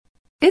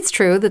It's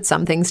true that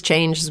some things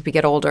change as we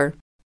get older.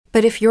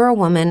 But if you're a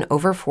woman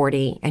over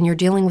 40 and you're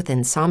dealing with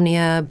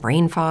insomnia,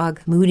 brain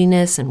fog,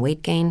 moodiness, and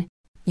weight gain,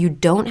 you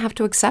don't have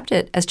to accept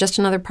it as just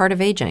another part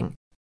of aging.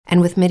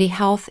 And with MIDI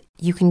Health,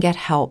 you can get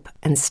help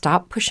and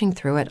stop pushing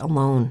through it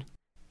alone.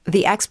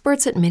 The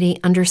experts at MIDI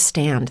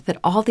understand that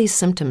all these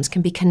symptoms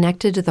can be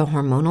connected to the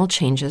hormonal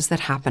changes that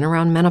happen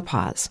around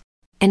menopause,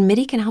 and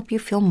MIDI can help you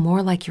feel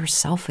more like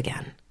yourself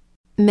again.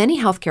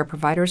 Many healthcare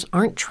providers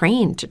aren't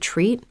trained to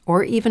treat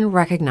or even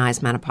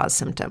recognize menopause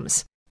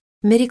symptoms.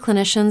 MIDI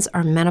clinicians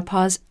are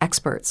menopause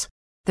experts.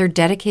 They're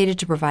dedicated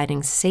to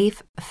providing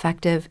safe,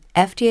 effective,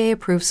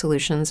 FDA-approved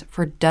solutions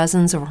for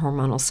dozens of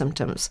hormonal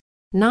symptoms,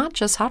 not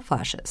just hot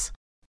flashes.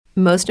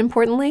 Most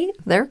importantly,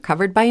 they're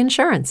covered by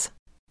insurance.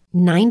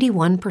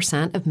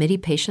 91% of MIDI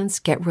patients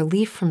get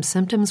relief from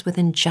symptoms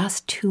within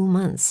just 2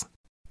 months.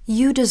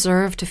 You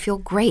deserve to feel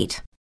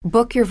great.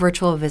 Book your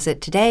virtual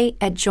visit today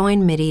at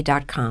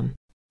joinmidi.com.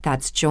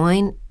 That's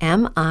joinmidi.com.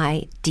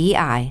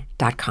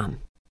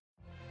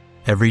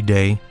 Every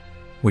day,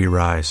 we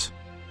rise,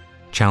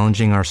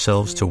 challenging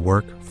ourselves to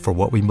work for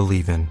what we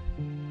believe in.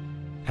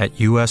 At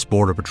U.S.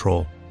 Border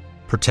Patrol,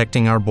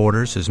 protecting our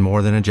borders is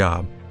more than a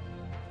job.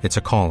 It's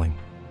a calling.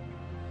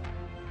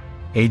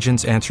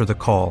 Agents answer the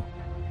call,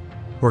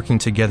 working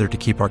together to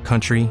keep our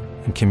country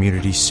and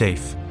communities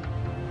safe.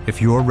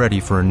 If you're ready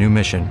for a new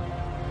mission,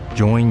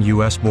 join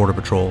U.S. Border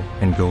Patrol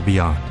and go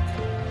beyond.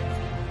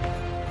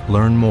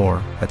 Learn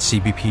more at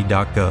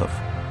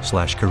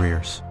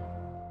cbp.gov/careers.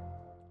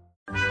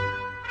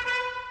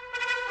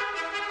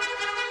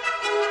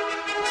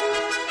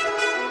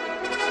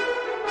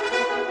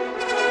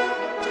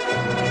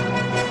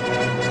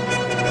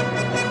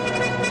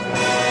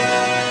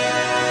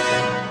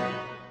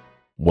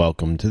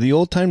 Welcome to the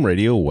Old Time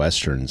Radio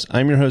Westerns.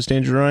 I'm your host,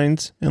 Andrew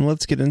Rhynes, and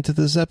let's get into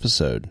this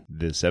episode.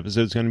 This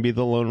episode is going to be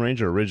The Lone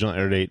Ranger. Original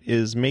air date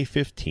is May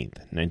 15th,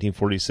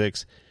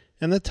 1946,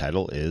 and the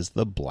title is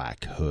The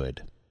Black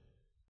Hood.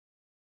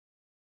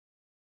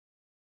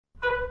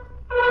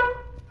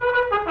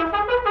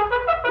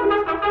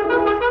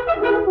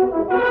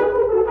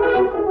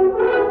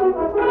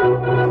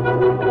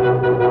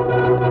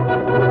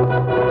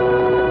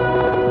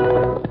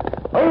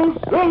 Oh,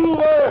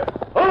 Silver!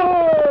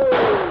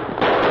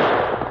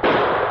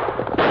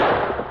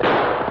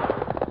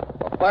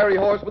 Fiery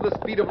horse with the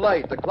speed of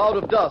light, a cloud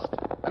of dust,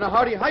 and a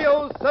hearty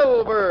hi-yo,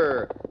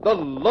 Silver, the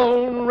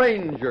Lone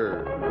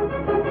Ranger.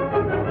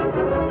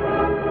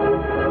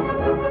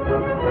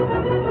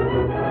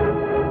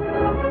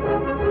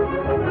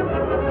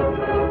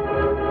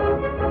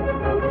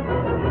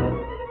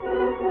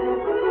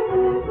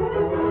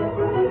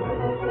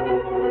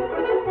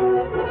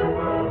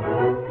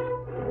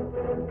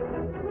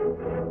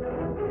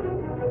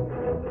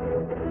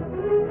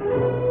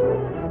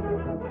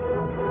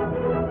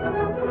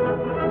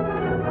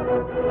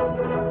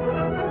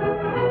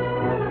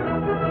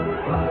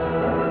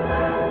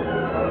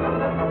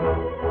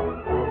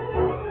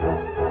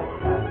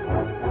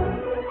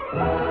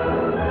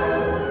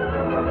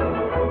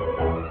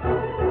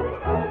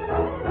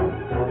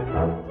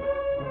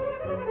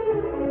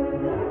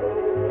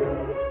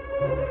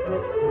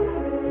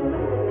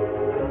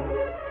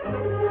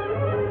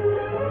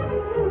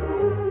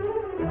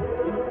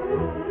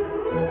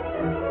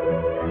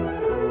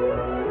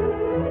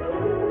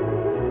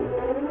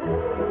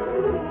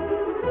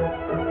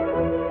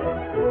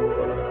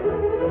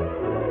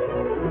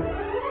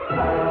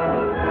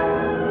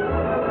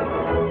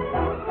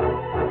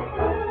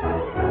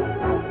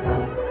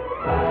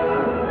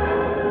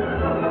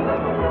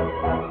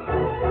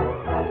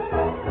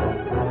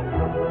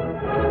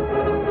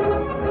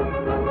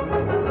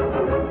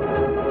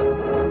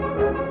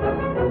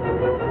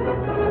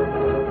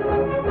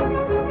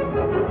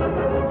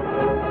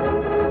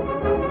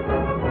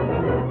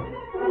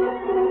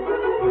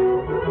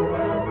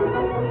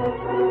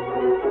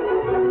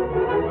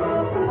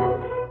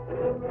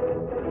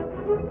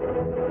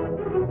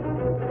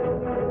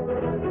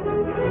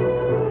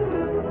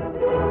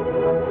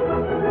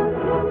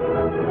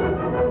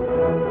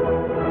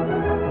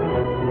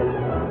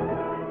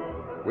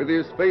 With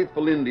his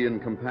faithful Indian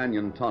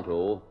companion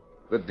Tonto,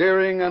 the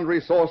daring and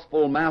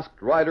resourceful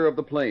masked rider of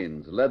the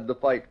plains led the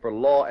fight for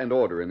law and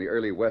order in the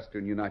early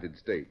western United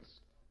States.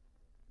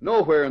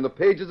 Nowhere in the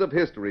pages of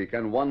history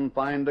can one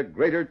find a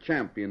greater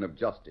champion of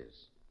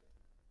justice.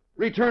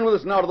 Return with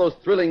us now to those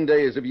thrilling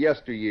days of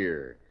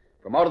yesteryear.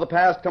 From out of the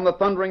past come the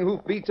thundering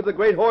hoofbeats of the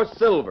great horse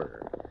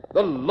Silver.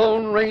 The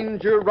Lone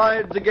Ranger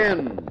rides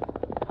again.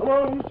 Come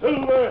on,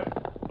 Silver!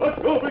 Let's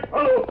go, big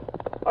fellow!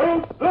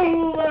 Hi-yo,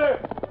 Silver!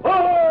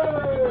 Hi!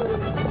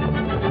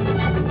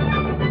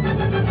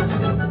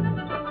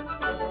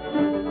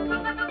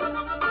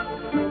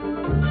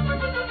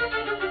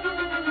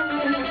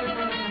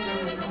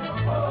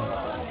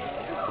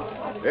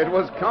 It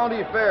was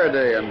County Fair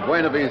Day in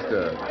Buena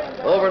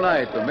Vista.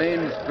 Overnight, the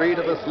main street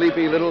of the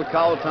sleepy little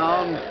cow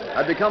town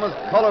had become as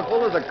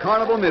colorful as a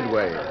carnival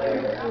midway.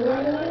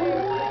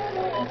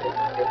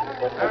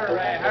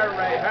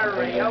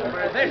 Hurry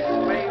over this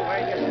way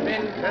where you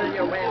spin till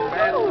you win.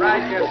 That's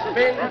right, you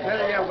spin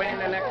till you win,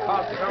 and it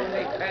costs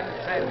only 10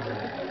 cents.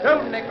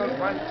 2 nickels,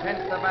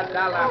 1/10 of a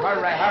dollar.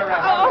 Hurry.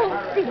 Oh,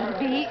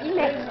 Phoebe,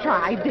 let's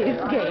try this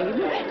game.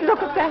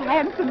 Look at the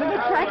handsome and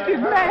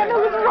attractive man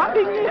who's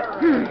running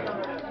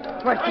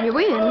it. What can you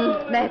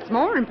win? That's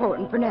more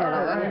important,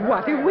 Prunella.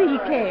 What do we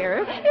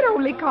care? It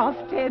only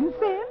costs 10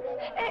 cents.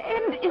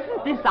 And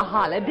isn't this a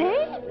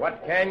holiday?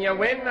 What can you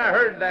win? I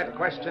heard that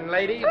question,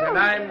 ladies, and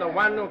I'm the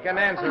one who can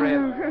answer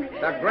it.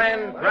 The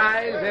grand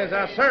prize is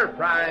a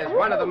surprise,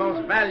 one of the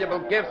most valuable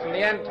gifts in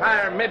the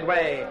entire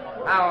Midway.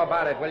 How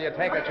about it? Will you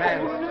take a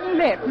chance?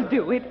 Let's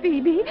do it,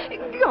 Phoebe.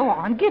 Go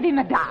on, give him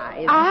a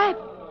dive.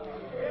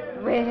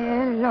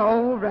 Well,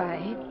 all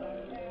right.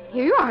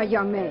 Here you are,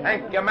 young man.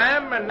 Thank you,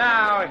 ma'am. And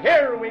now,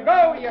 here we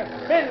go. You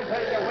spin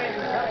till you win.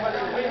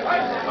 Somebody win.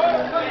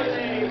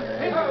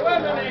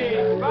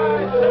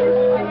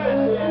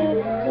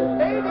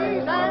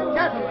 Ladies and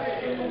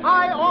gentlemen,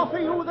 I offer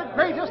you the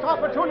greatest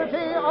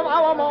opportunity of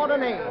our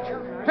modern age.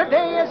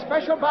 Today, at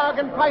special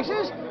bargain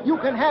prices, you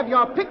can have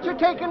your picture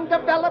taken,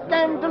 developed,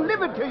 and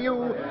delivered to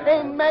you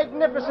in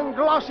magnificent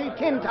glossy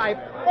tintype,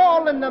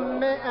 all in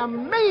the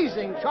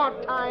amazing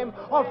short time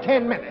of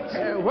 10 minutes.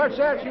 What's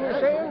that you were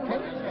saying,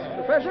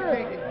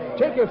 Professor?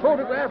 Take a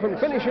photograph and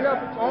finish it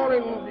up all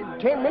in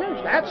 10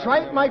 minutes? That's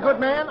right, my good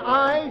man.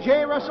 I,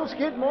 J. Russell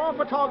Skidmore,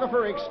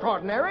 photographer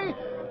extraordinary,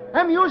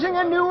 am using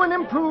a new and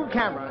improved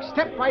camera.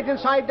 Step right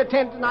inside the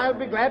tent and I'll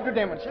be glad to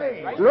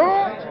demonstrate.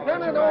 No,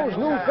 none of those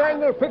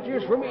newfangled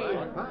pictures for me.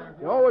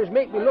 You always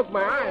make me look,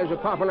 my eyes are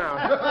popping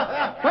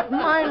out. But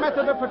my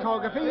method of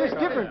photography is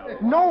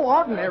different. No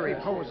ordinary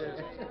poses.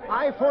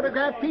 I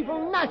photograph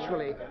people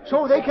naturally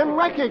so they can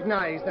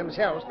recognize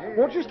themselves.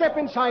 Won't you step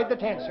inside the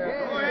tent,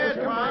 sir? Go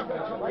ahead, Pop.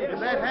 If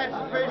that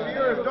hatchet face of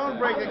yours don't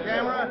break the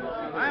camera,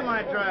 I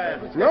might try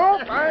it.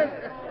 Nope,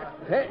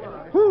 Hey,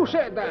 who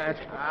said that?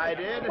 I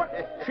did. What?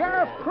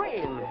 Sheriff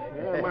Crane.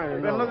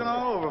 I've been looking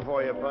all over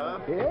for you,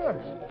 Pop. Yeah?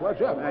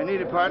 What's up? I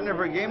need a partner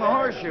for a game of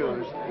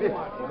horseshoes.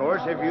 Of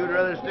course, if you'd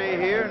rather stay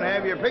here and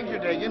have your picture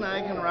taken,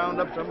 I can round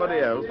up somebody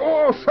else.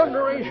 Oh,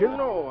 thunderation,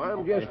 no.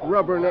 I'm just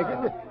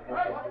rubbernecking.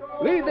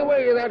 Lead the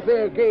way to that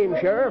there game,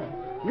 Sheriff.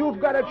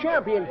 You've got a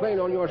champion playing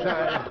on your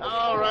side.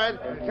 All right,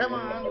 come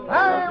on.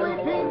 I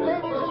repeat,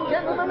 ladies and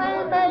gentlemen,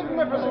 a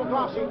magnificent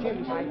glossy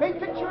tintype. A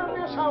picture of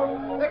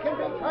yourself that can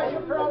be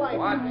treasured for a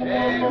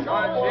lifetime.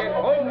 Watch it.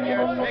 Hold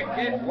your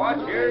ticket.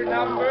 Watch your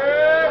number.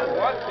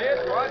 Watch it.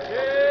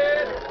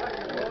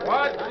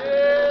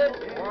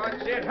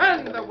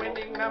 And the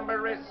winning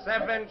number is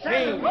 17.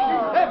 17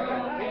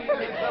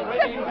 is the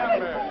winning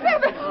number.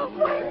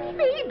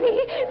 Phoebe,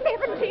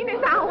 17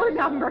 is our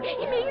number.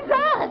 He means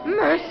us.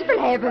 Merciful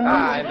heavens.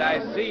 And I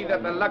see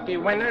that the lucky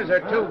winners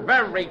are 2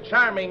 very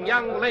charming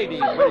young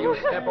ladies. Will you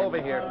step over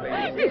here,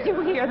 please? Did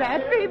you hear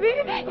that,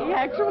 Phoebe? He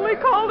actually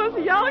called us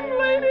young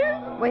ladies.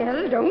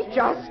 Well, don't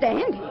just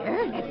stand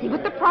here. Let's see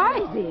what the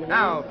prize is.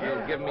 Now, if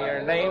you'll give me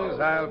your names,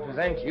 I'll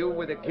present you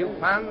with a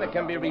coupon that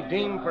can be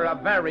redeemed for a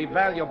very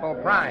valuable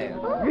prize.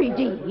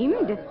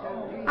 Redeemed?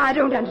 I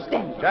don't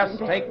understand. Just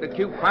take the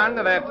coupon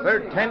to that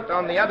third tent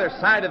on the other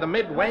side of the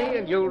Midway,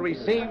 and you'll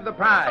receive the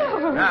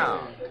prize.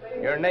 Now,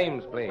 your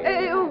names, please.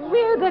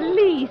 We're the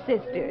Lee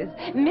sisters,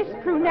 Miss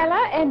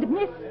Prunella and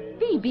Miss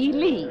Phoebe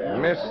Lee.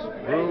 Miss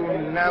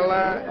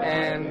Prunella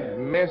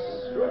and Miss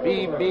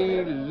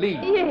Phoebe Lee.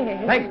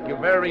 Yes. Thank you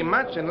very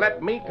much, and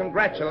let me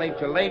congratulate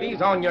you,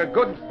 ladies, on your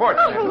good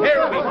fortune.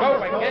 Here we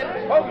go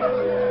again, folks.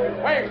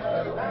 Wait.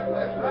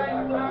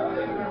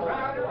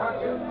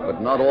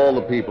 But not all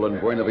the people in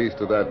Buena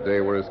Vista that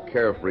day were as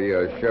carefree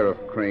as Sheriff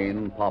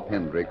Crane, Pop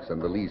Hendricks,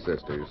 and the Lee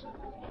sisters.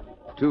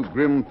 2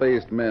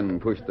 grim-faced men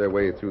pushed their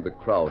way through the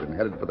crowd and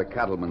headed for the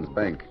cattleman's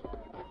bank.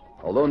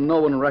 Although no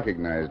one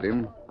recognized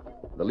him,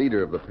 the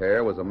leader of the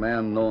pair was a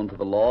man known to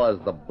the law as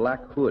the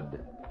Black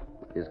Hood.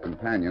 His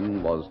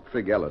companion was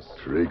Trig Ellis.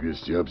 Trig,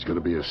 this job's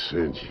gonna be a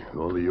cinch.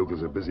 All the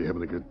yokels are busy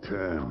having a good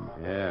time.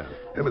 Yeah.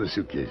 Have the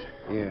suitcase.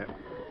 Yeah.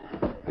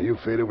 Now, you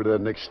fade over to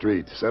that next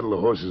street. Saddle the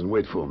horses and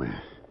wait for me.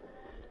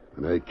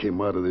 When I came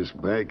out of this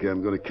bank,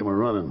 I'm gonna come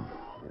a-running.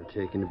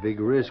 You're taking a big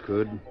risk,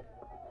 Hood.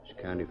 This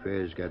county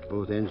fair's got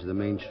both ends of the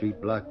main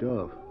street blocked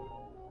off.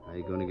 How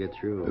you gonna get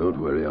through?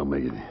 Don't worry, I'll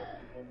make it.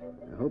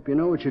 I hope you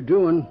know what you're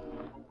doing.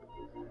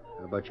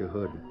 How about your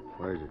hood?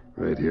 Where is it?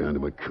 Right here under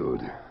my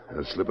coat.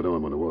 I'll slip it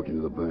on when I walk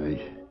into the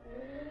bank.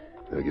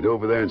 Now get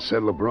over there and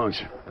saddle the broncs.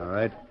 All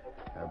right.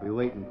 I'll be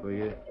waiting for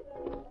you.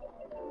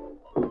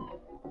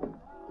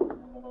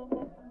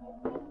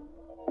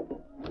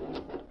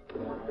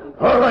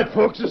 All right,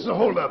 folks, this is a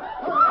holdup.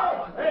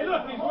 Hey,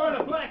 look, he's wearing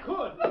a black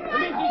hood. It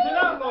means he's an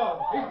outlaw.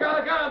 He's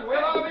got a gun.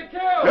 We'll all be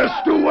killed.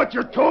 Just do what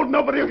you're told.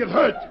 Nobody will get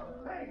hurt.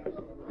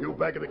 You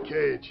back in the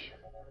cage.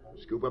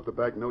 Scoop up the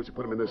back notes and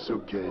put them in this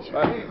suitcase.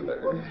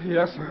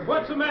 Yes, sir.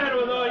 What's the matter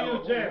with all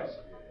you gents?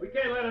 We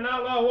can't let an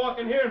outlaw walk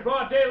in here in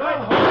broad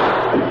daylight.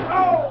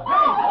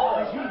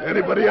 Oh!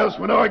 Anybody else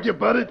want to argue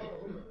about it?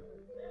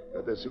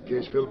 Got that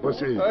suitcase filled,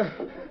 Pussy?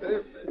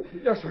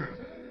 Yes, sir.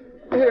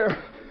 Here.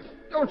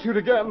 Don't shoot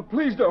again.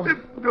 Please don't.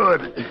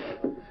 Good.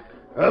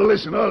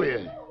 Listen, all of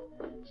you.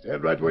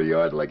 Stand right where you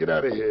are till I get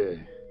out of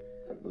here.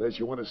 Unless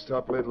you want to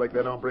stop lid like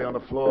that hombre on the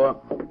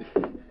floor.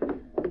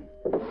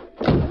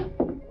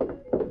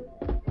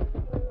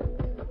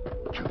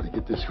 Trying to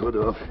get this hood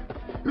off.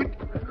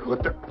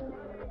 What the...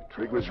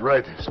 Trig was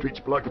right. Street's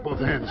blocked at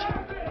both ends.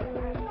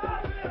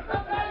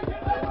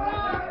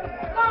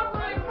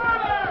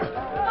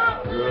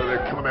 Oh,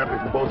 they're coming at me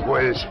from both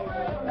ways.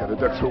 Gotta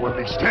duck through one of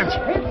these tents.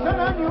 It's an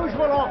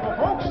unusual offer,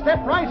 folks. Step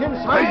right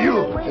inside. Hey, you.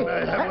 Can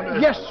I have one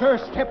of... Yes, sir.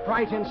 Step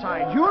right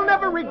inside. You'll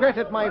never regret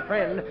it, my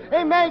friend.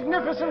 A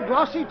magnificent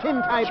glossy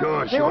tintype.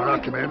 Sure. I'll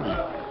come in.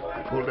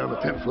 Pull down the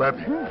tent flap.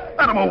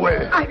 Out of my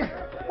way.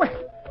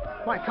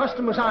 My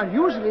customers aren't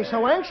usually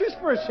so anxious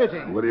for a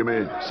sitting. What do you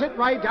mean? Sit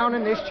right down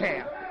in this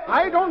chair.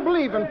 I don't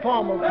believe in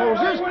formal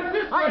poses.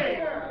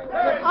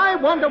 I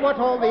wonder what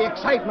all the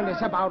excitement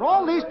is about.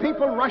 All these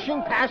people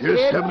rushing past Just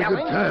here having yelling.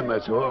 a good time,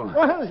 that's all.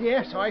 Well,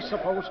 yes, I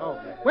suppose so.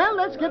 Well,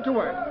 let's get to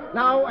work.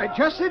 Now,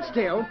 just sit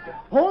still.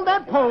 Hold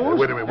that pose.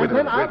 Wait a minute.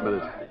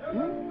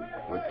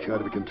 What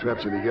kind of a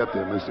contraption you got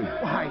there, mister?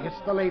 Why, it's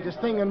the latest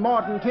thing in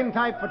modern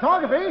tintype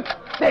photography.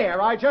 There,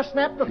 I just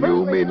snapped the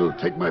film. You mean it'll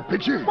take my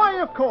picture?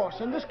 Why, of course,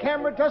 and this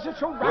camera does it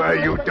so rapidly. Why,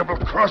 you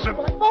double-crosser.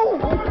 Oh!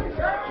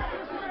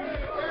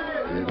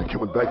 Yeah, they're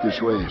coming back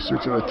this way,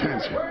 searching the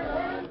tents.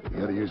 You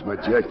gotta use my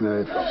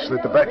jackknife.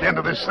 Slit the back end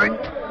of this thing.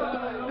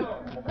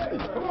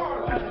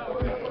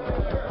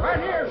 Right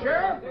here,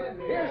 Sheriff.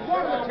 Here's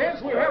one of the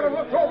tents we haven't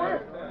looked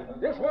over.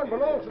 This one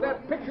belongs to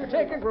that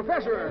picture-taking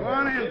professor. Go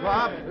on in,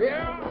 Pop.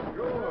 Yeah?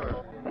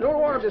 Sure. Don't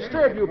want to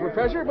disturb you,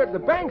 Professor, but the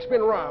bank's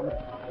been robbed.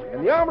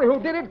 And the hombre who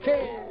did it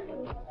came...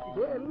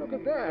 Well, look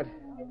at that.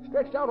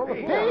 Stretched out on the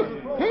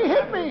floor. He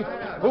hit me.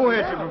 Who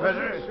hit you,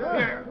 Professor?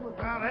 Here.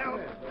 I'll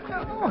help.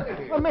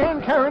 A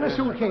man carrying a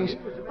suitcase.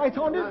 I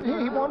thought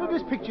he wanted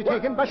his picture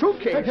taken, but...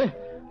 Suitcase?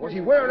 Was he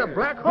wearing a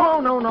black hood? Oh,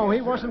 no. He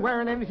wasn't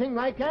wearing anything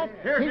like that.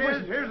 Here it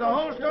is. Here's the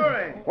whole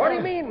story. What do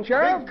you mean,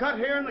 Sheriff? Big cut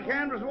here in the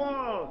canvas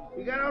wall.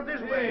 He got out this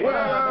way.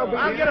 Well,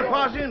 I'll get a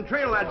posse and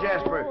trail that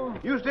Jasper.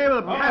 You stay with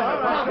the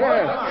professor.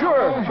 Yeah,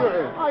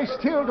 sure. I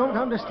still don't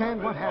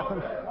understand what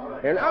happened.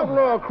 An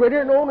outlaw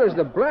critter known as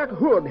the Black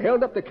Hood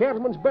held up the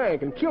Cattleman's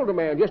Bank and killed a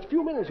man just a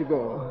few minutes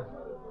ago.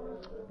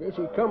 Guess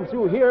he come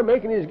through here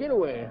making his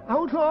getaway.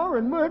 Outlaw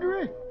and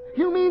murderer?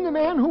 You mean the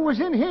man who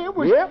was in here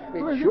was... Yep,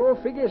 it sure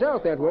figures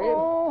out that way.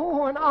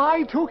 Oh, and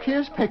I took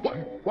his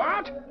picture.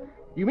 What?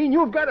 You mean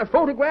you've got a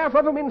photograph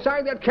of him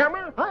inside that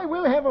camera? I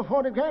will have a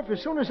photograph as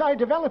soon as I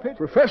develop it.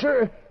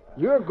 Professor,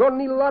 you're going to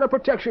need a lot of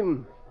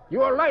protection.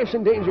 Your life's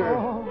in danger.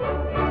 Oh.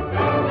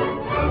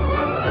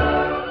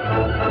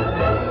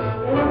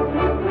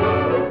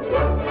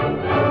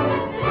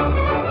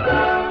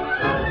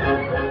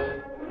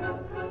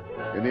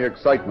 In the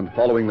excitement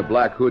following the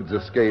Black Hood's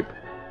escape,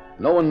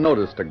 no one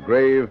noticed a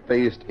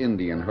grave-faced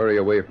Indian hurry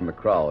away from the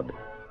crowd.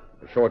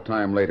 A short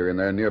time later, in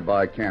their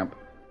nearby camp,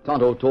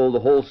 Tonto told the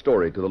whole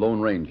story to the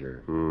Lone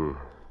Ranger.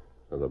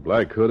 So the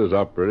Black Hood is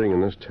operating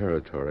in this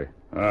territory.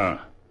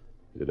 Ah.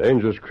 He's a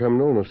dangerous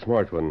criminal and a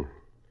smart one.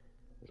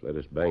 He's let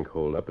his bank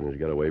hold up and his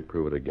getaway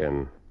prove it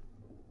again.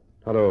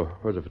 Tonto,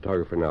 where's the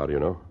photographer now, do you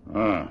know?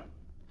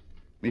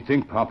 Me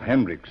think Pop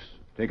Hendricks.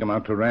 Take him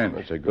out to ranch.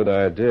 That's a good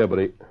idea, but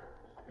he...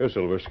 Here,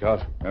 Silver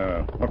Scout.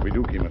 What we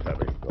do,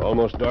 Kemosabe?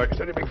 Almost dark.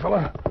 Steady, big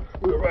fella.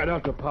 We'll ride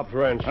out to Pop's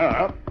ranch.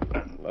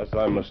 Unless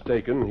I'm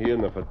mistaken, he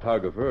and the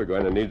photographer are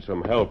going to need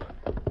some help.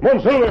 Come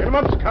on, Silver. Come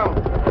on, Scout.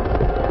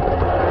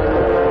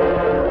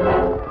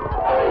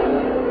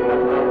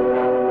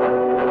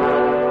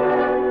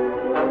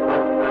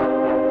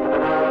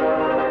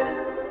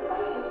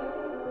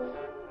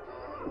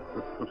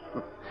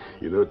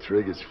 You know,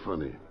 Trig, it's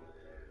funny.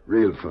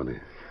 Real funny.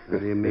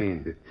 What do you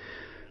mean?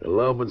 The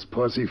lawman's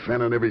posse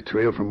fan on every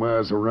trail for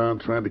miles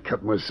around trying to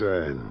cut my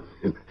sign.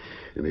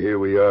 And here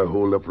we are,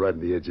 holed up right on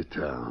the edge of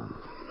town.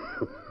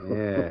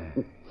 Yeah.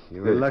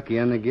 You were lucky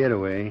on the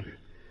getaway.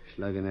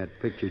 Slugging that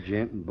picture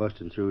gent and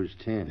busting through his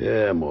tent.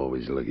 Yeah, I'm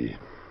always lucky.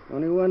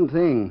 Only one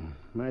thing.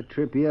 Might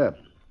trip you up.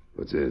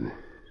 What's it?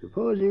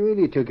 Suppose he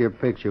really took your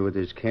picture with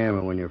his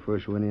camera when you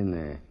first went in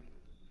there.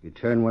 You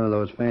turned one of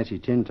those fancy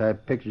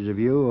tin-type pictures of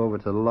you over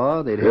to the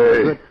law, they'd have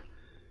Hey! put...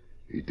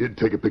 He did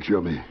take a picture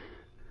of me.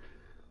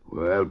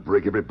 Well, I'll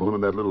break every bone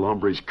in that little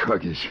hombre's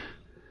carcass.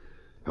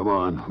 Come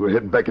on, we're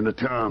heading back into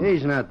town.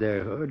 He's not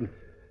there, Hood.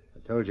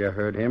 I told you I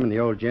heard him and the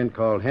old gent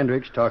called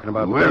Hendricks talking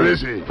about... Where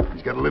is he?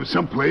 He's got to live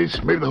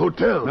someplace. Maybe the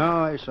hotel.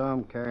 No, I saw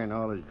him carrying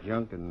all his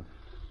junk and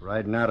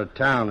riding out of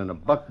town in a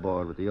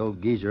buckboard with the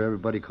old geezer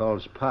everybody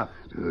calls Pop.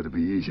 It'll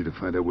be easy to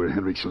find out where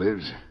Hendricks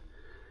lives.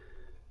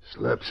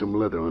 Slap some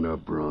leather on our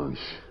broncs.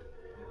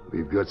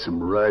 We've got some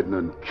riding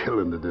and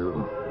killing to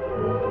do.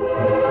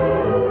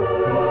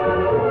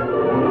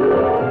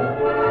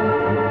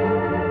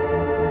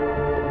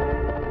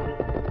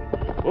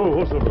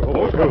 Oh, Silver.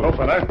 Oh,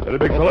 fella. Steady,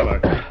 big fella.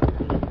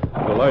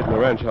 There's a light in the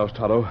ranch house,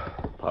 Tonto.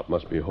 Pop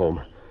must be home.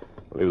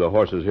 We'll leave the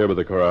horses here by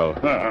the corral.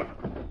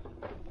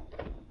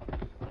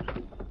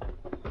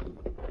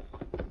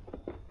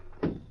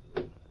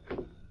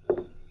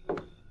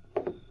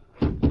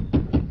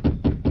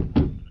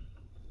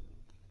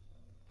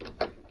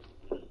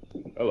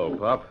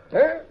 Pop?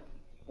 Huh?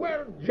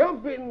 Well,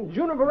 jump in,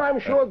 Juniper. I'm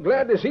sure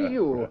glad to see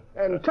you.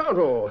 And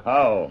Tonto.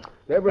 How?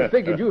 Never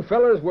figured you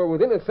fellas were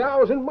within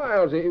 1,000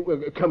 miles.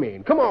 Come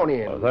in. Come on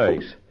in. Oh,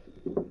 thanks.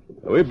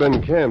 We've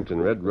been camped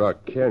in Red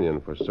Rock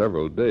Canyon for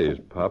several days,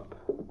 Pop.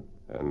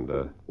 And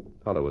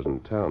Tonto was in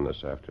town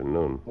this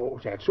afternoon. Oh,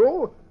 is that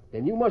so?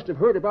 Then you must have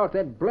heard about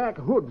that Black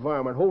Hood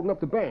varmint holding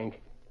up the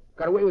bank.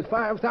 Got away with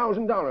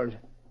 $5,000.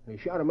 They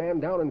shot a man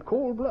down in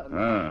cold blood.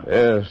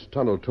 Yes,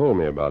 Tonto told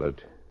me about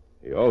it.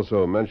 He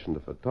also mentioned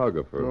the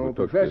photographer who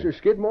took Professor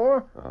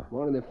Skidmore,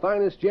 one of the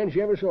finest gents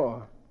you ever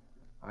saw.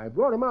 I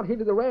brought him out here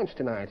to the ranch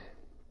tonight.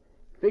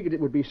 Figured it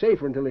would be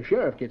safer until the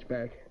sheriff gets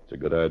back. It's a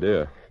good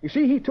idea. You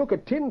see, he took a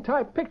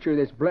tin-type picture of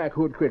this Black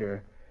Hood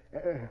critter.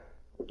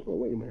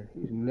 Wait a minute.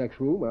 He's in the next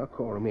room. I'll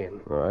call him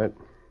in. All right.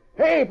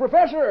 Hey,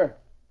 Professor!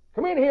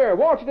 Come in here.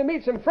 Want you to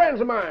meet some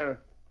friends of mine.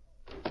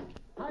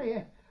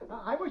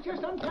 I was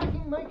just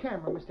unpacking my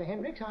camera, Mr.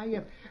 Hendricks.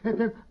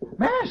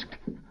 Masked!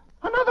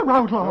 Another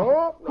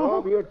outlaw!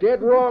 No, you're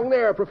dead wrong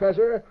there,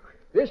 Professor.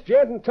 This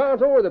gent and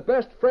Tonto are the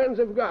best friends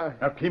I've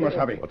got. Now,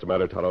 Kemosabe. What's the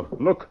matter, Tonto?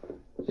 Look.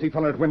 See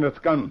feller at Window's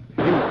gun.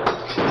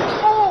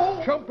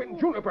 Jumping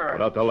Juniper.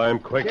 Put out the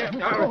lamp, quick.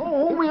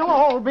 We'll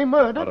all be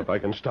murdered. Not if I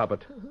can stop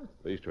it.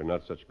 At least we're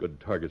not such good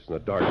targets in the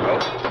dark.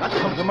 That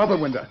comes the mother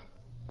window.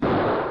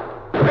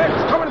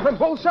 It's coming from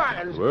both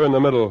sides. We're in the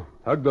middle.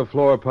 Hug the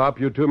floor, Pop.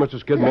 You too, Mr.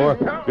 Skidmore.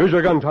 Use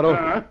your gun,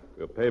 Tonto.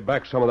 We'll pay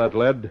back some of that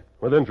lead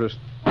with interest.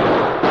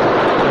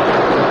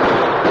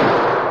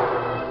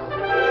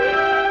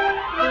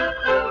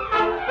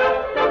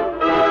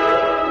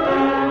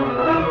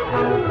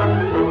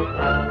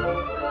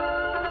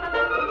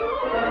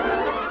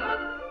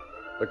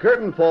 The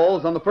curtain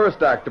falls on the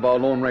first act of our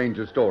Lone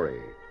Ranger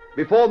story.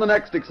 Before the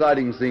next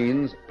exciting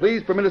scenes,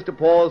 please permit us to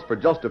pause for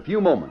just a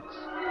few moments.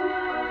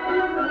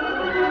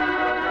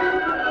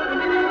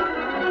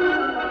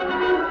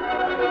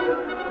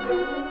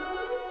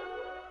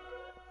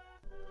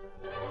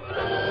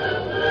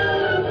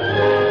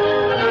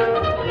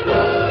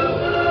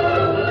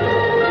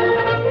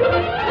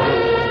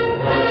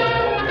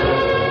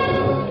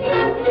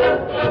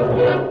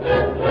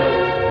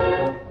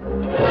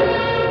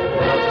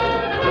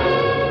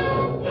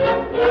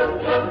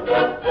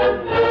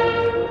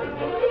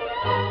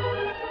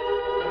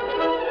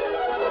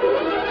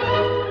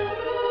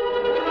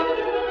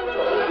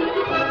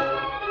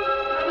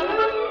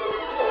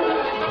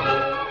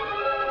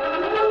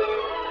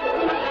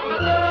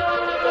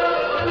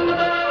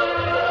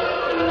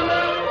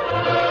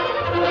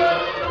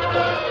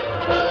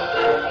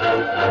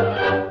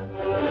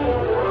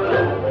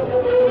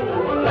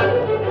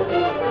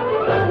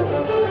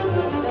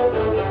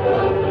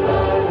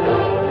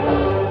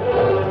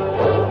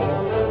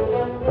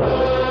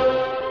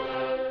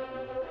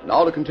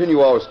 Now to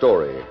continue our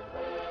story.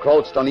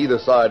 Crouched on either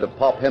side of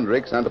Pop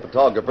Hendricks and the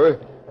photographer,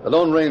 the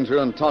Lone Ranger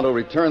and Tonto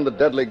returned the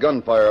deadly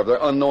gunfire of their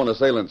unknown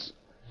assailants.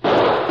 I'm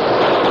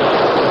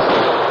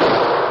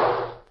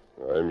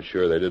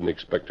sure they didn't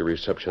expect a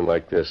reception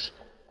like this.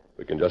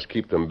 We can just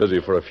keep them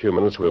busy for a few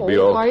minutes. We'll be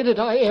all... Why did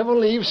I ever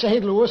leave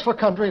St. Louis for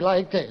country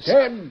like this?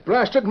 Dead,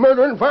 blasted,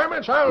 murdering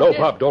varmints. No,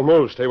 Pop, don't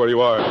move. Stay where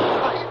you are.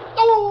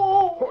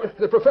 Oh,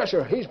 the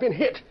professor. He's been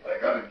hit. I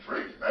got it,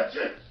 Freak. That's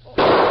it.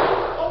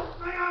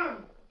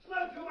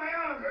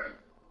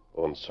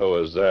 And so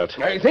is that.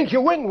 I think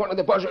you winged one of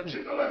the buzzards.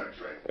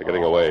 They're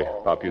getting away.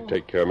 Pop, you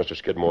take care, Mr.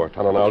 Skidmore.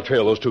 Tonto and I'll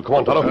trail those two. Come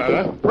on,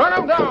 Tonto. Run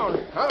them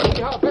down. I'll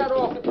see how bad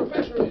off the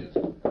professor is.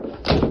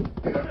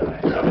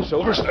 Got it,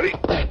 Silver. Steady.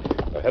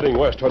 They're heading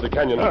west toward the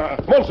canyon.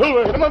 Come on,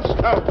 Silver. Come on,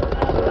 Scout.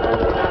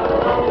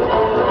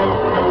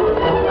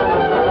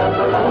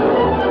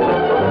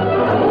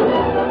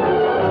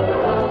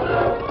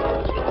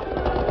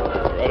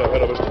 Right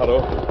ahead of us,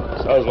 Tonto.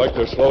 Sounds like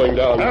they're slowing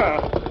down.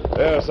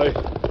 Yes,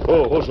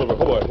 Oh, Silver, oh,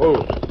 boy,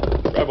 whoa.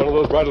 Grab one of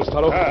those bridles,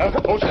 Tonto.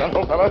 Oh,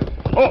 fella.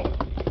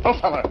 Oh,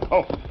 fella.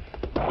 Oh.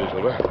 Hey,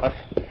 Silver.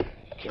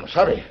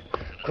 Kemosabe.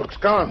 Crook's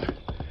gone.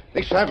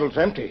 These saddle's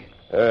empty.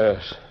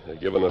 Yes, they're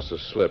giving us the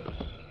slip.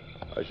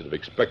 I should have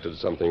expected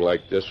something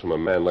like this from a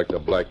man like the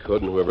Black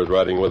Hood and whoever's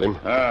riding with him.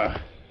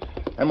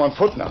 I'm on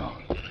foot now.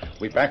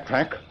 We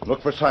backtrack,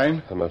 look for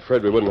sign. I'm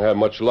afraid we wouldn't have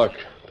much luck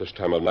this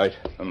time of night.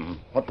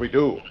 What we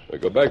do? We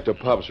go back to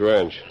Pop's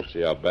ranch,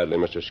 see how badly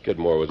Mr.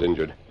 Skidmore was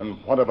injured. And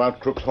what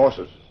about Crook's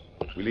horses?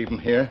 We leave them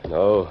here?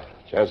 No,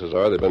 chances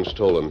are they've been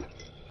stolen.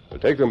 We'll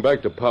take them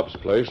back to Pop's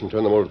place and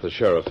turn them over to the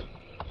sheriff.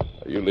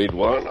 You lead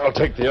one, I'll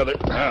take the other.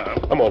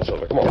 Come on,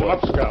 Silver, come on. Come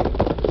up, Scout.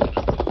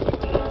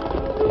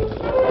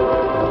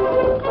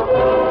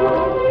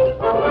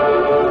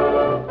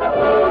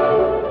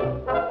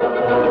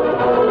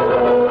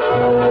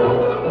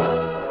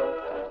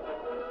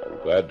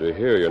 Glad to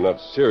hear you're not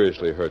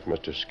seriously hurt,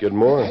 Mr.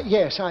 Skidmore.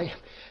 Yes,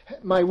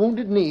 my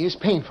wounded knee is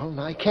painful and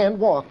I can't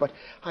walk, but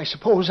I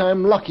suppose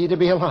I'm lucky to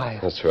be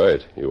alive. That's right,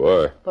 you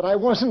are. But I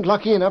wasn't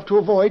lucky enough to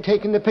avoid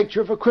taking the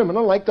picture of a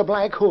criminal like the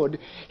Black Hood.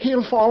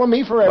 He'll follow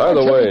me forever. By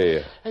the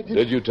way,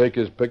 did you take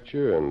his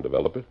picture and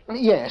develop it?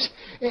 Yes.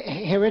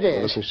 Here it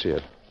is. Let me see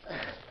it.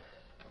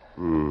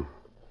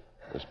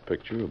 This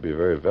picture will be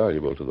very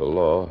valuable to the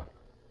law.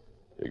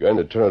 You're going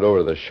to turn it over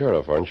to the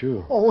sheriff, aren't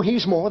you? Oh,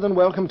 he's more than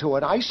welcome to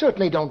it. I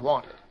certainly don't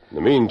want it. In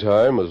the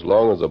meantime, as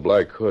long as the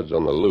Black Hood's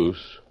on the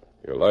loose,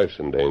 your life's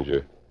in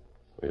danger.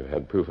 We've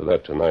had proof of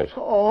that tonight.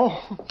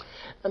 Oh,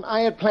 and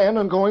I had planned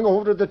on going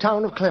over to the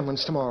town of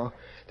Clemens tomorrow.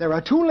 There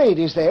are 2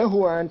 ladies there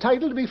who are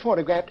entitled to be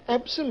photographed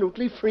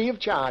absolutely free of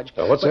charge.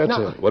 What's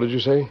that? What did you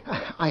say?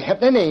 I have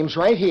their names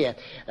right here.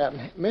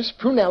 Miss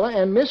Prunella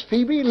and Miss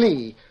Phoebe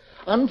Lee.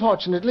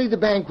 Unfortunately, the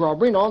bank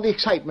robbery and all the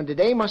excitement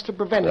today must have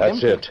prevented them.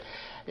 That's it.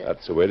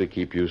 That's the way to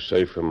keep you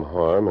safe from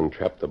harm and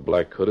trap the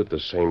Black Hood at the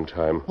same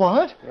time.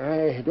 What?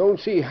 I don't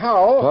see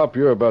how. Pop,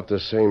 you're about the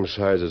same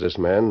size as this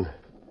man.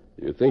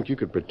 You think you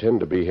could pretend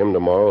to be him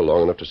tomorrow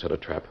long enough to set a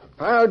trap?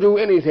 I'll do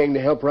anything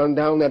to help run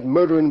down that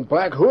murdering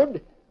Black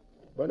Hood.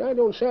 But I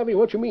don't savvy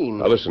what you mean.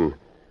 Now, listen.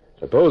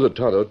 Suppose that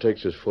Tonto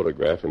takes his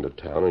photograph into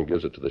town and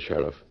gives it to the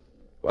sheriff.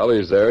 While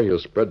he's there, he'll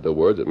spread the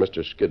word that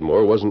Mr.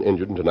 Skidmore wasn't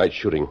injured in tonight's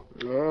shooting.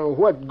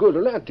 What good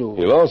will that do?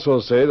 He'll also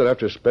say that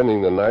after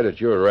spending the night at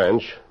your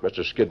ranch,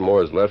 Mr.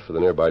 Skidmore has left for the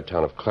nearby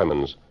town of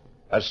Clemens.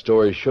 That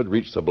story should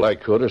reach the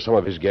Black Hood or some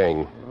of his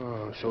gang.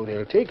 So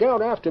they'll take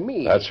out after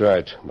me. That's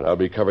right, but I'll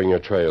be covering your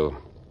trail.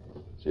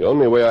 It's the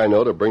only way I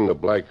know to bring the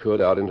Black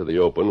Hood out into the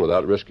open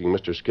without risking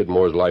Mr.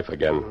 Skidmore's life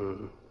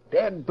again.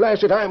 Dad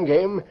blasted, I'm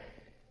game.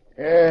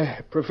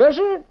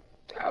 Professor,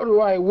 how do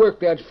I work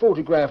that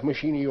photograph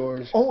machine of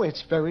yours? Oh,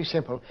 it's very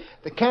simple.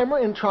 The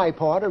camera and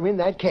tripod are in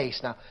that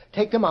case. Now,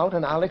 take them out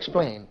and I'll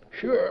explain.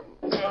 Sure.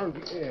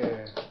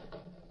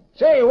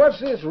 Say, what's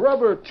this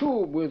rubber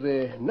tube with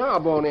a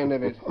knob on end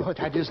of it? Oh,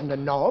 that isn't a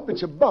knob.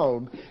 It's a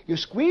bulb. You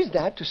squeeze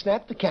that to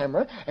snap the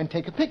camera and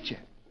take a picture.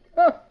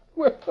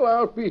 Well,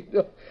 I'll be...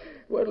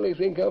 what'll he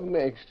think of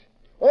next?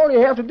 All you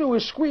have to do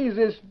is squeeze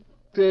this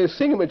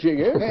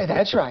thingamajigger. Yeah,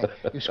 that's right.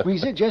 You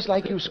squeeze it just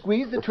like you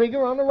squeeze the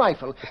trigger on a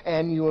rifle,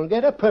 and you'll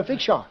get a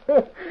perfect shot.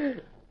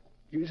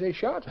 You say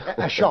shot?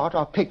 A shot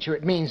or picture,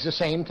 it means the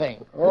same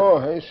thing. Oh,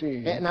 I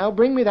see. Now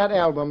bring me that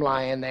album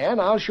lying there,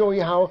 and I'll show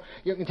you how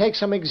you can take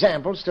some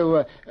examples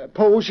to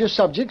pose your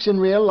subjects in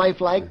real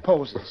lifelike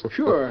poses.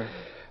 Sure.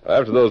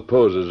 After those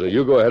poses,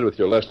 you go ahead with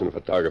your lesson in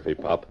photography,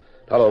 Pop.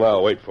 Tonto and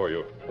I'll wait for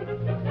you.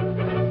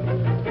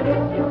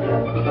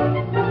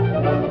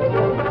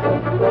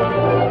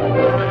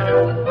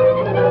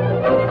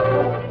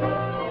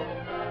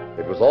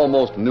 It was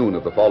almost noon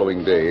of the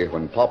following day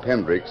when Pop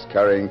Hendricks,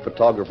 carrying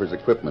photographer's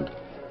equipment,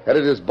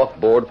 headed his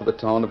buckboard for the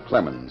town of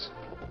Clemens.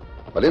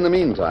 But in the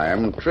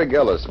meantime, Trig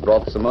Ellis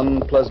brought some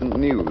unpleasant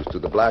news to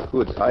the Black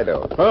Hood's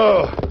hideout.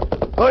 Oh,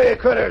 you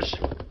critters.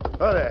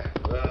 Oh, there.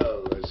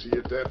 Well, I see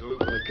your dad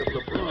looting a couple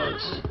of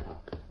broncs.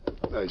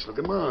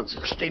 Nice-looking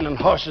monsters. Stealing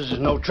horses is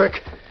no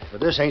trick,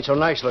 but this ain't so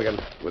nice looking.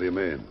 What do you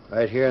mean?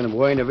 Right here in the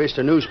Buena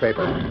Vista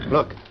newspaper.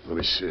 Look. Let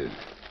me see.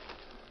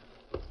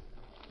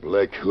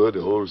 Black Hood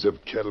holds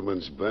up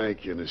Cattleman's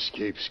Bank and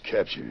escapes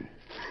capture.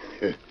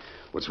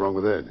 What's wrong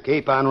with that?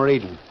 Keep on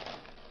reading.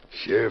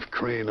 Sheriff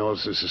Crane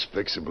also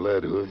suspects the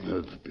Black Hood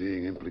of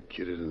being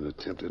implicated in an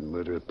attempted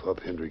murder at Pop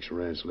Hendricks'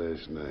 ranch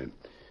last night.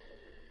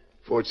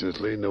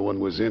 Fortunately, no one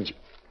was injured.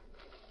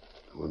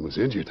 No one was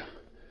injured.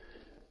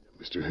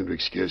 Mr.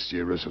 Hendricks guessed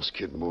Russell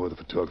Skidmore, the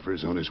photographer,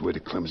 is on his way to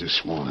Clemens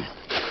this morning.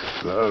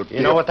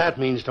 You know what that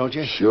means, don't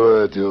you?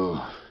 Sure I do.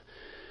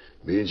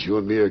 Means you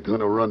and me are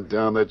going to run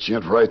down that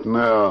gent right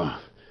now.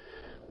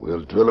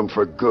 We'll drill him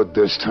for good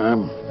this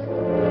time.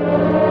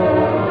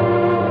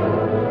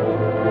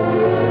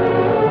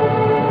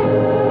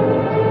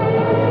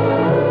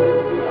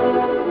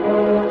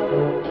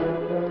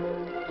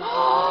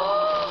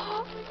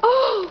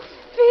 Oh,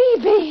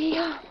 Phoebe.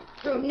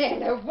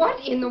 Prunella, what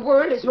in the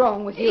world is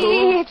wrong with you?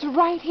 It's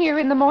right here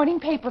in the morning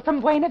paper from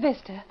Buena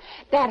Vista.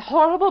 That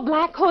horrible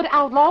Black Hood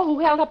outlaw who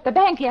held up the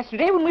bank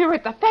yesterday when we were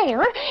at the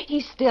fair,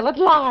 he's still at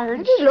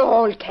large. They'll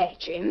all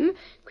catch him.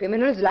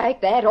 Criminals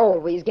like that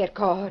always get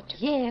caught.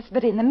 Yes,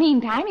 but in the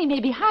meantime, he may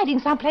be hiding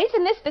someplace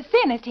in this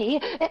vicinity.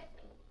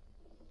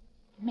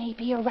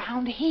 Maybe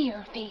around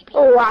here, Phoebe.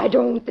 Oh, I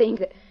don't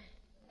think that...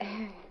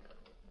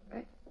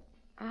 but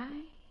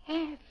I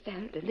have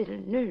felt a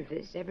little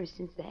nervous ever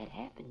since that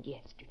happened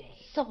yesterday.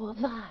 So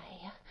have I.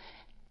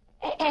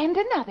 And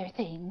another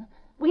thing.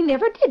 We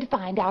never did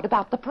find out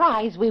about the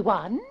prize we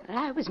won.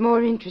 I was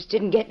more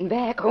interested in getting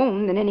back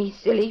home than any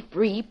silly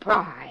free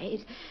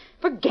prize.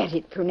 Forget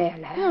it,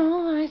 Prunella.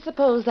 Oh, I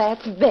suppose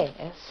that's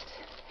best.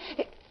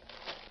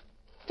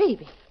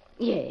 Phoebe.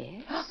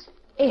 Yes?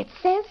 It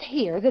says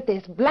here that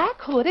this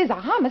Black Hood is a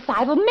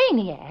homicidal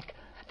maniac.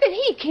 That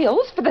he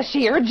kills for the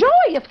sheer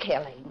joy of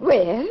killing.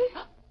 Well?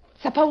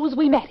 Suppose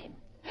we met him.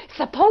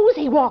 Suppose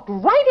he walked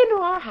right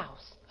into our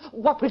house.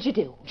 What would you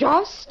do?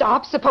 Just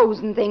stop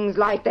supposing things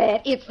like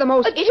that. It's the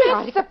most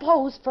idiotic... Just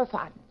suppose for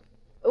fun.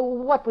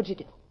 What would you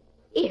do?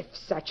 If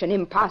such an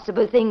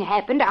impossible thing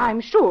happened, I'm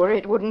sure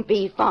it wouldn't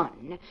be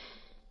fun.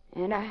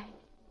 And I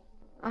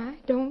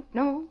don't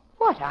know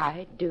what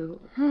I'd do.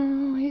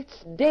 Oh,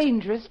 it's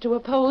dangerous to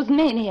oppose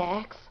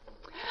maniacs.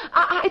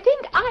 I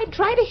think I'd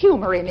try to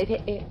humor him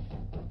if...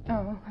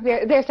 Oh,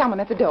 there's someone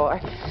at the door.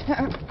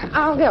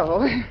 I'll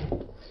go.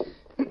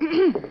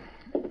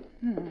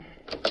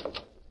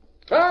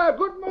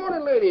 Good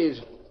morning,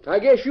 ladies. I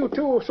guess you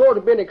two have sort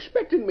of been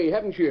expecting me,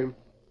 haven't you?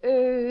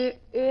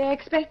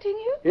 Expecting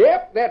you?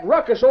 Yep, that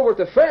ruckus over at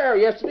the fair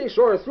yesterday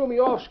sort of threw me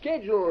off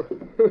schedule.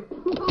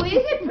 Who is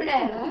it,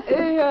 Prunella?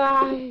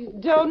 I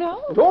don't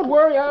know. Don't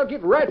worry, I'll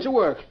get right to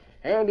work.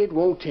 And it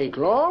won't take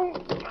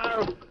long.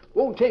 I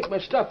won't take my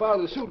stuff out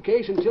of the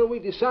suitcase until we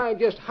decide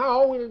just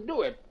how we'll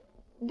do it.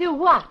 Do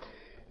what?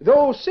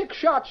 Those 6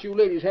 shots you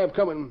ladies have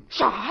coming.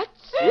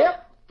 Shots?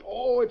 Yep.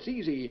 Oh, it's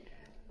easy.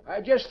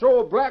 I just throw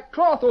a black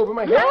cloth over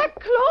my head. Black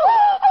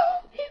cloth?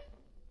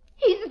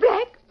 He's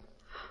black.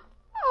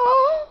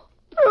 Oh,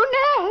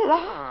 Prunella.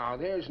 Ah,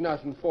 there's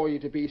nothing for you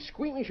to be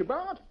squeamish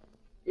about.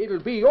 It'll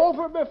be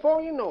over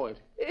before you know it.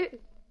 It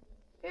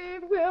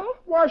will?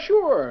 Why,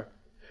 sure.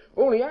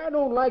 Only I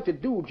don't like to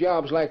do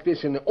jobs like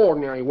this in the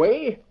ordinary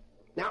way.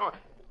 Now,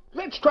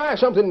 let's try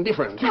something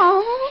different.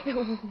 Oh,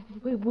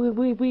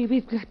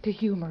 we've got to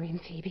humor him,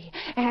 Phoebe,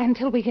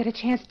 until we get a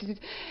chance to...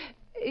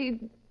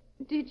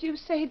 did you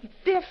say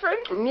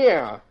different?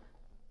 Yeah.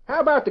 How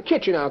about the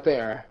kitchen out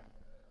there?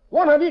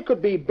 One of you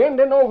could be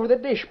bending over the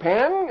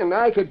dishpan, and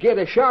I could get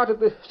a shot at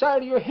the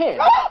side of your head.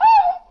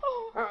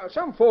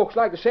 Some folks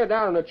like to sit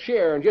down in a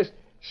chair and just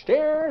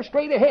stare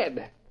straight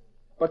ahead.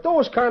 But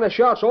those kind of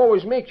shots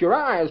always make your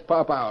eyes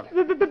pop out.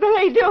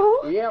 They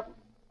do? Yep.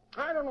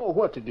 I don't know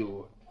what to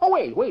do. Oh,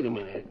 wait a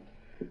minute.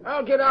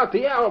 I'll get out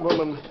the album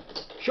and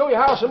show you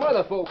how some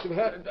other folks have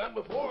had it done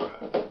before.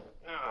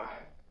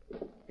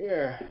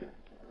 Here.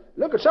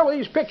 Look at some of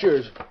these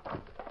pictures.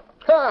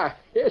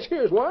 Yes,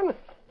 here's one.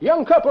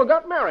 Young couple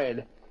got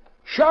married.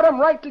 Shot 'em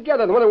right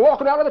together when they're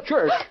walking out of the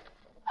church.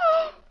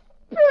 Oh,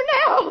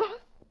 Prunella,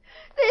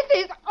 this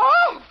is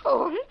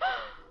awful.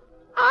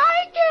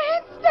 I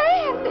can't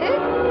stand it.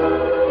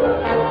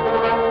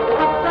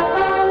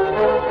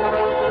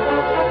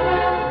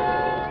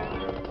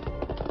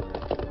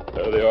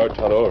 There they are,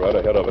 Tonto, right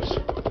ahead of us.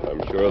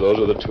 I'm sure those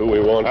are the 2 we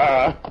want.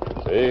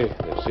 See,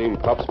 they've seen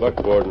Pop's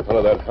buckboard in front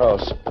of that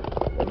house.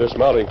 They're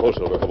dismounting close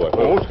over.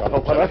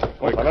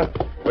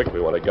 Quick,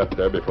 we want to get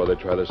there before they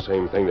try the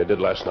same thing they did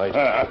last night.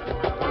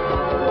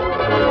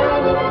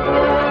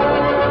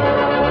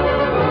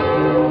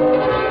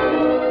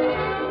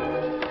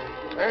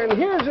 And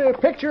here's a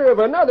picture of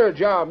another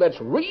job that's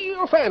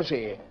real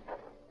fancy.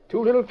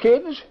 2 little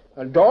kids,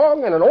 a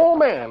dog, and an old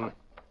man.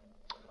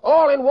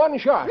 All in one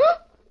shot.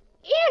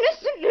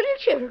 Innocent little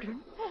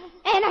children.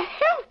 And a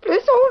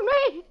helpless old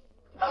man.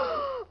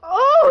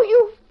 Oh,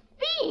 you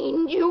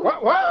fiend, you...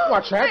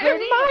 What's that,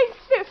 lady? My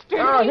sister.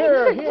 Now,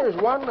 here's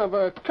one of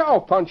a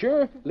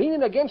cowpuncher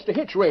leaning against a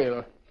hitch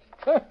rail.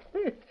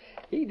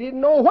 He didn't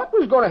know what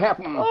was going to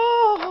happen.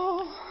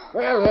 Oh.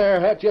 Well,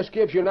 that just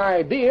gives you an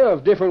idea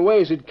of different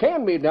ways it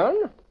can be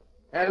done.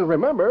 And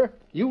remember,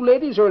 you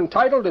ladies are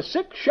entitled to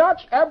 6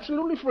 shots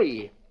absolutely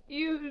free.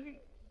 You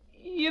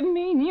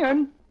mean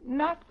you're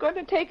not going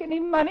to take any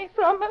money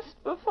from us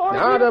before...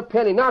 Not a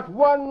penny, not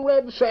 1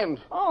 red cent.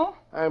 Oh.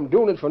 I'm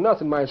doing it for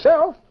nothing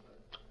myself.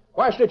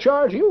 Why should I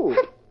charge you?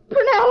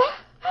 Prunella,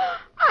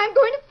 I'm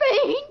going to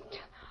faint.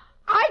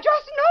 I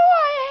just know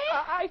I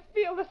am. I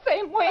feel the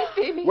same way,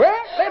 Phoebe.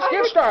 Well, let's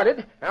get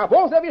started. Now,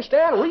 both of you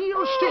stand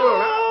real still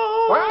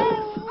now.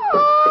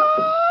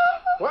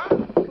 What?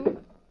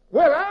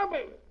 Well, I'll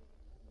be...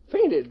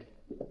 Fainted.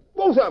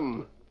 Both of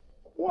them.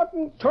 What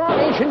in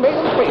tarnation made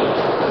them faint?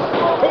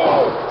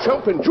 Oh,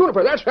 jumping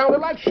juniper, that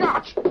sounded like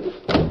shots.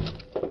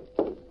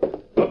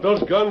 But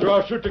those guns or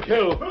I'll shoot to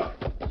kill.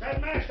 That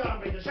masked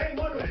on me, the same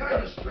one who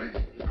tried to street.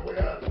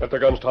 Get the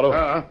guns, Tonto.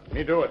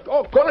 Me do it.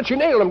 Oh, Gullet, you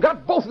nailed them.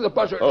 Got both of the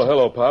buzzards. Oh,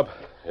 hello, Pop.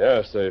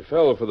 Yes, they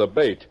fell for the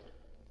bait.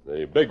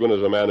 The big one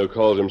is a man who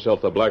calls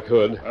himself the Black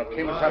Hood.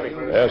 King Savvy.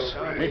 Yes.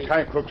 Me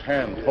tie Crook's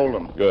hand. Hold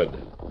him. Good.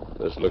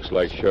 This looks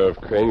like Sheriff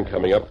Crane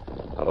coming up.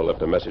 Tonto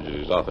left a message at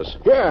his office.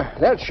 Yeah,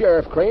 that's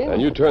Sheriff Crane.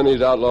 And you turn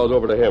these outlaws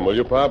over to him, will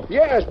you, Pop?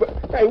 Yes, but...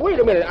 Hey, wait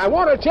a minute. I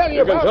want to tell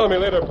you about... You can tell me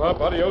later, Pop.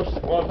 Adios.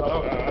 Come on,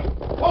 Tonto.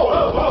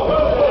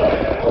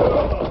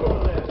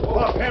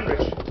 Pop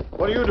Hendricks,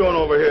 what are you doing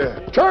over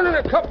here? Turning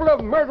a couple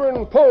of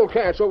murdering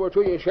polecats over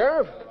to you,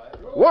 Sheriff.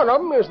 One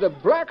of them is the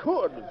Black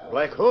Hood.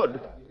 Black Hood?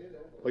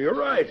 Well, you're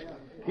right.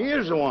 He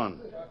is the one.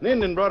 An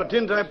Indian brought a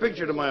tintype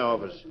picture to my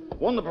office.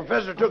 One the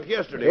professor took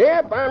yesterday.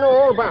 Yep, I know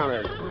all about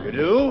it. You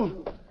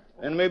do?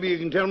 Then maybe you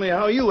can tell me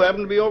how you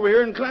happen to be over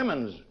here in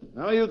Clemens.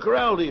 How you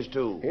corralled these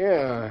 2.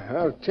 Yeah,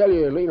 I'll tell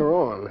you later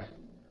on. As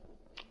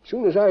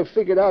soon as I've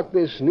figured out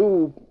this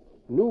new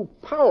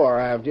power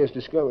I've just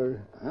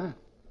discovered. Huh?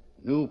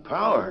 New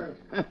power?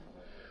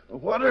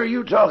 What are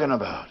you talking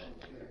about?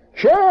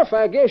 Sheriff,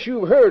 I guess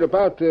you've heard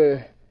about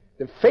the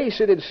face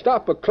that'd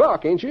stop a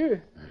clock, ain't you?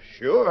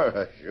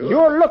 Sure.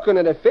 You're looking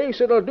at a face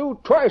that'll do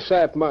twice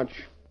that much.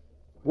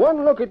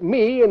 One look at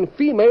me and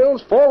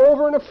females fall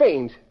over in a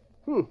faint.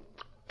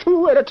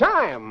 2 at a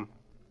time.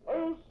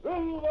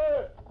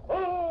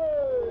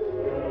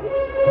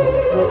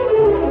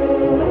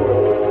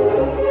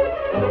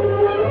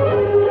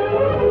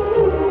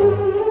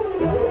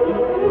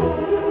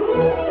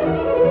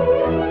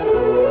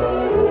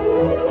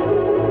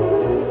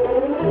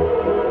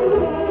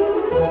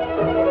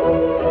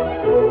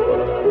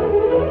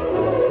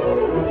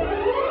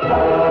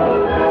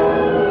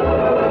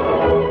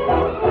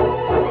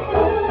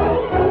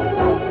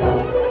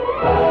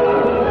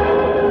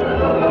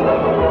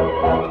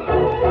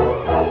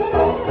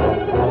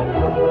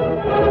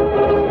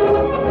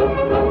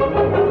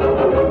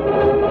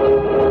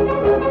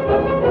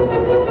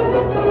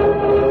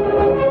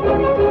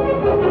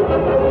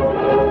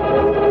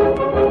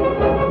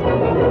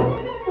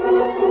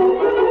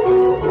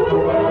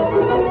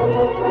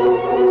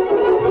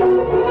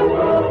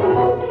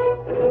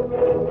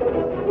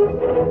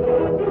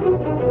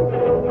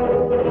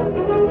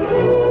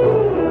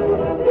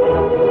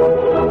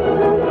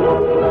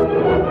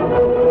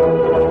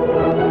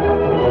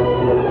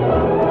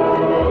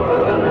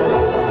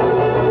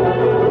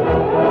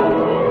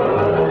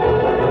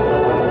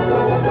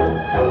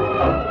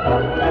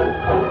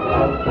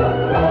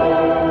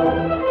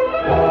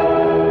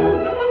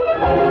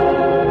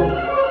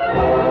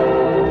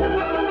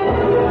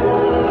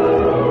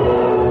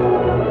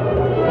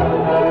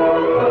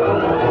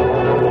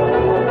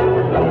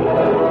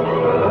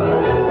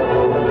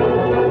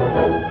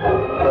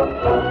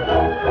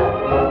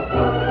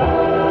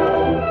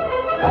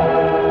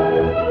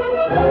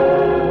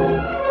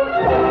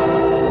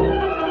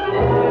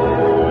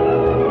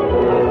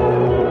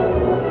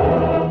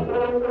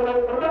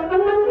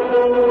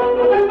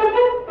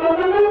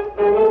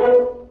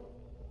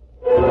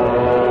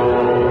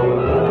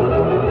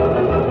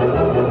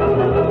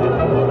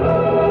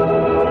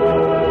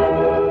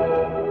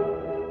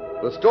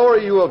 The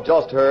story you have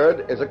just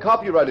heard is a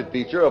copyrighted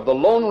feature of the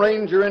Lone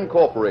Ranger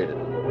Incorporated.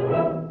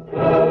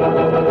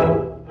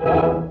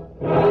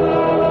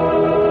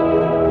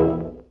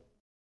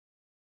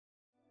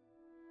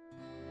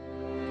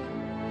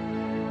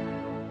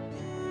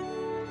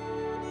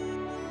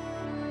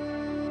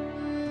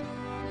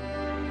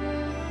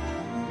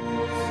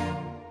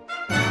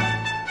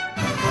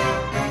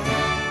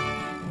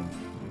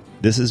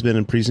 This has been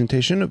a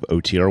presentation of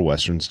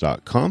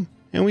OTRWesterns.com,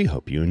 and we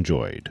hope you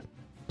enjoyed.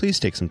 Please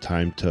take some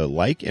time to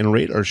like and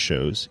rate our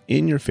shows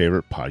in your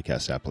favorite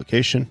podcast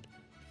application.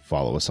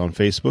 Follow us on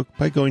Facebook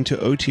by going to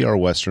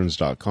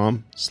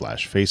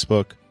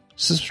OTRWesterns.com/Facebook.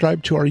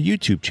 Subscribe to our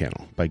YouTube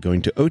channel by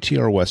going to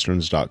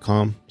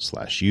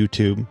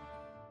OTRWesterns.com/YouTube.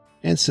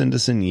 And send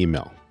us an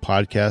email,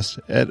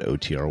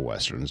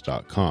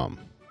 podcast@OTRWesterns.com.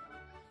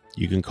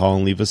 You can call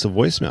and leave us a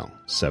voicemail,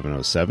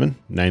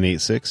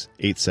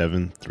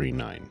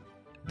 707-986-8739.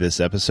 This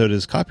episode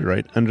is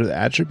copyright under the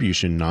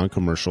Attribution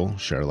Non-Commercial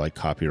Share-alike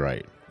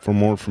copyright. For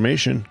more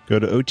information, go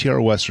to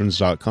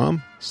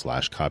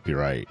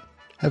OTRWesterns.com/copyright.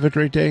 Have a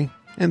great day,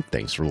 and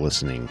thanks for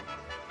listening.